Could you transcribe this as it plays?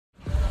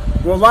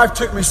Well, life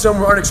took me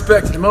somewhere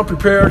unexpected. I'm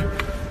unprepared.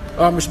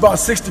 It's about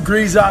 6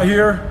 degrees out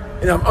here,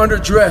 and I'm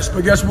underdressed.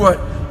 But guess what?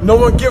 No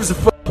one gives a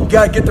fuck. You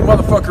gotta get the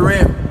motherfucker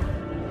in.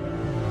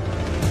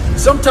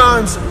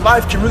 Sometimes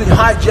life can really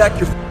hijack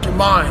your fucking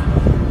mind.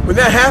 When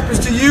that happens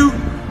to you,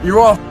 you're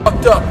all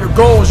fucked up. Your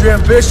goals, your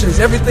ambitions,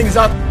 everything is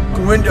out the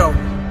fucking window.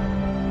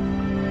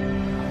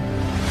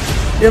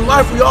 In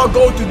life, we all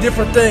go through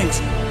different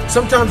things.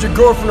 Sometimes your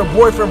girlfriend or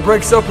boyfriend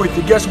breaks up with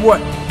you. Guess what?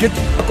 Get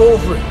the fuck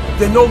over it.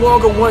 They no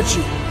longer want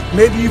you.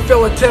 Maybe you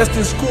failed a test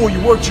in school.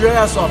 You worked your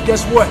ass off.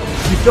 Guess what?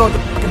 You failed the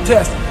fucking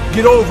test.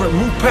 Get over it.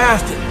 Move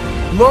past it.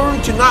 Learn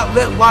to not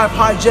let life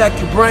hijack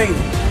your brain.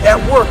 At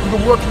work, you've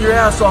been working your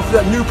ass off for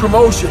that new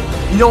promotion.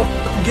 You don't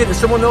fucking get it.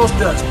 Someone else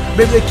does.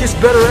 Maybe they kiss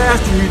better ass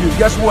than you do.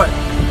 Guess what?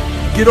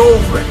 Get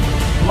over it.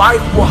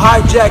 Life will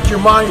hijack your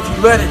mind if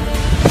you let it.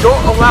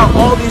 Don't allow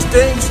all these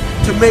things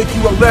to make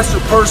you a lesser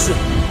person.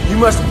 You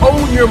must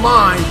own your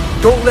mind.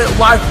 Don't let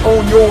life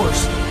own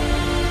yours.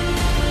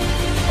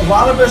 A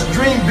lot of us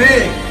dream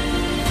big.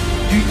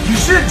 You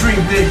should dream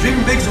big.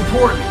 Dreaming big is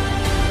important.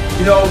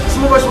 You know,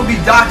 some of us will be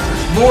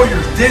doctors,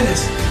 lawyers,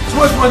 dentists.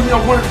 Some of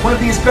us want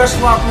to be in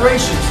special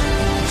operations.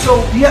 So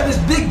you have this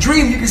big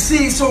dream. You can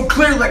see it so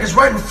clearly, like it's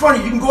right in front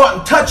of you. You can go out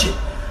and touch it.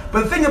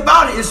 But the thing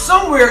about it is,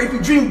 somewhere, if you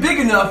dream big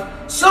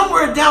enough,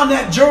 somewhere down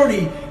that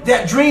journey,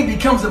 that dream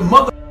becomes a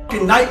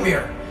motherfucking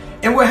nightmare.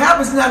 And what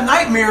happens in that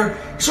nightmare,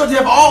 you start to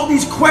have all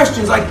these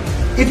questions. Like,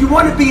 if you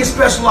want to be in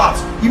special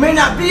ops, you may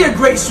not be a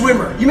great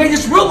swimmer. You may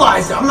just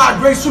realize that I'm not a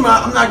great swimmer,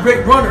 I'm not a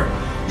great runner.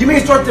 You may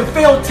start to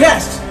fail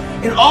tests.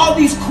 And all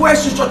these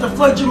questions start to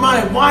flood your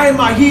mind. Why am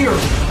I here?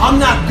 I'm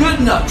not good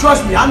enough.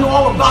 Trust me, I know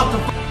all about the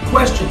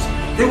questions.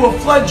 They will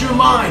flood your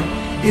mind.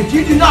 If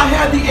you do not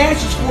have the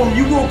answers for them,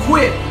 you will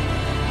quit.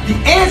 The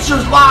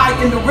answers lie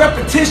in the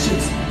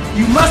repetitions.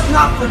 You must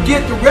not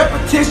forget the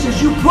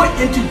repetitions you put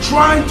into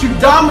trying to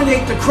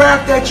dominate the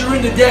craft that you're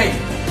in today.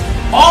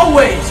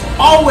 Always,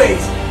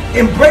 always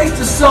embrace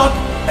the suck,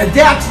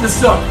 adapt to the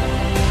suck.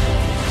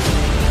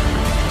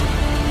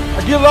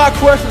 I get a lot of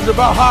questions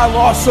about how I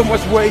lost so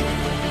much weight.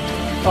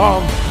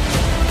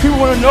 People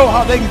want to know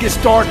how they can get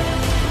started.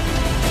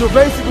 So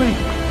basically,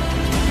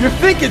 you're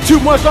thinking too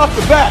much off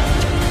the bat.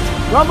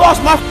 When I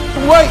lost my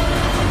weight,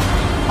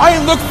 I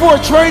didn't look for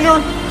a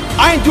trainer.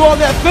 I didn't do all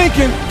that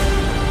thinking.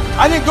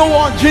 I didn't go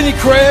on Jenny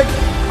Craig.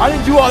 I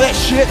didn't do all that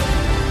shit.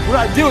 What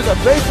I did was I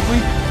basically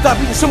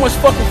stopped eating so much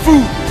fucking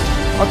food.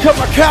 I cut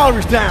my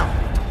calories down.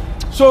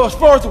 So as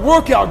far as the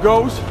workout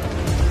goes,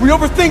 we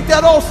overthink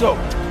that also.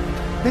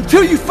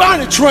 Until you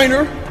find a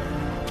trainer,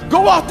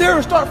 go out there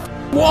and start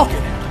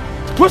walking.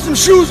 Put some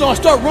shoes on,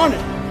 start running.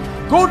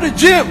 Go to the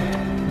gym,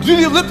 do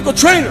the elliptical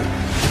trainer.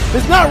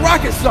 It's not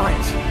rocket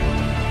science.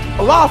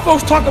 A lot of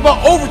folks talk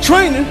about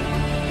overtraining.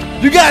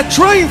 You gotta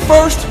train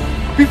first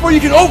before you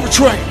can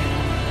overtrain.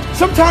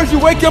 Sometimes you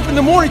wake up in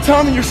the morning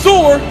time and you're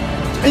sore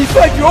and you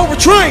feel like you're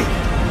overtrained.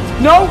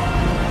 No,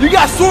 you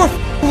got sore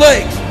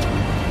legs.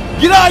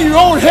 Get out of your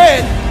own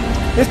head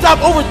and stop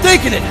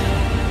overthinking it.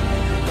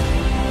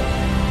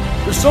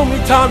 There's so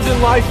many times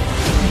in life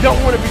you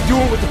don't want to be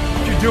doing what the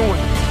fuck you're doing.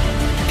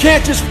 You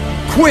can't just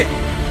quit.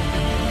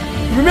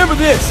 Remember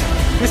this,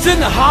 it's in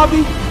the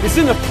hobby, it's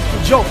in the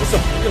fucking joke, it's a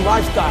fucking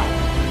lifestyle.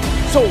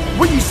 So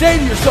what you say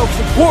to yourself is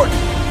important.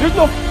 There's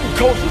no fucking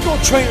coach, there's no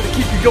trainer to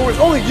keep you going, it's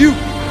only you.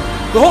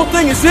 The whole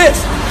thing is this,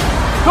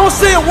 don't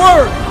say a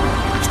word.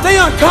 Stay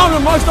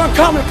uncommon amongst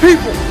uncommon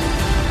people.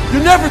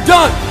 You're never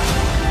done.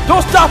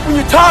 Don't stop when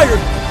you're tired.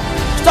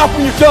 Stop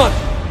when you're done.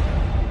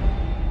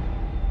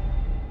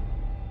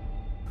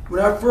 When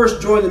I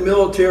first joined the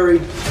military,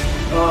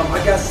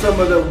 I got some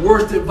of the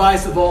worst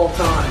advice of all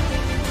time.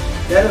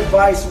 That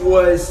advice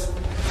was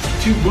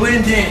to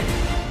blend in.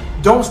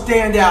 Don't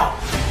stand out.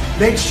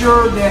 Make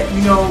sure that,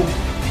 you know,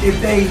 if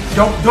they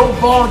don't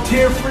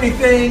volunteer for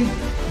anything,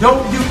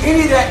 don't do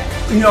any of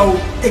that, you know,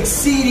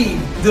 exceeding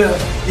the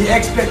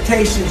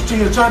expectations, you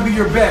know, trying to be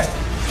your best.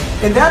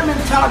 And that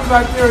mentality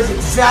right there is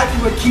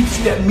exactly what keeps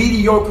you at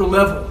mediocre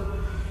level.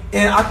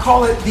 And I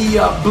call it the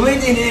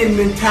blending in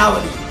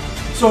mentality.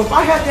 So if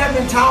I had that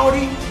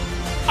mentality,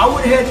 I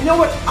would have had, you know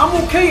what, I'm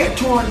okay at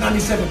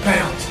 297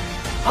 pounds.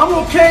 I'm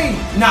okay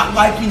not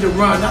liking to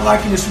run, not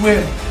liking to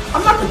swim.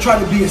 I'm not gonna try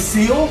to be a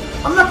SEAL.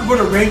 I'm not gonna go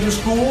to Ranger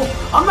School.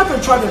 I'm not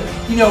gonna try to,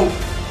 you know,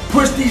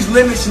 push these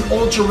limits in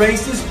ultra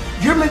races.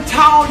 Your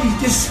mentality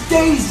just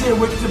stays there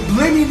with the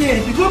blending in.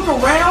 If you look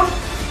around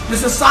the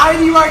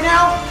society right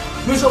now,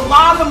 there's a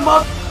lot of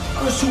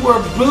motherfuckers who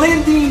are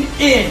blending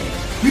in.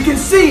 You can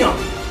see them.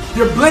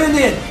 They're blending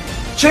in.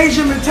 Change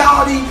your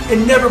mentality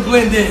and never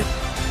blend in.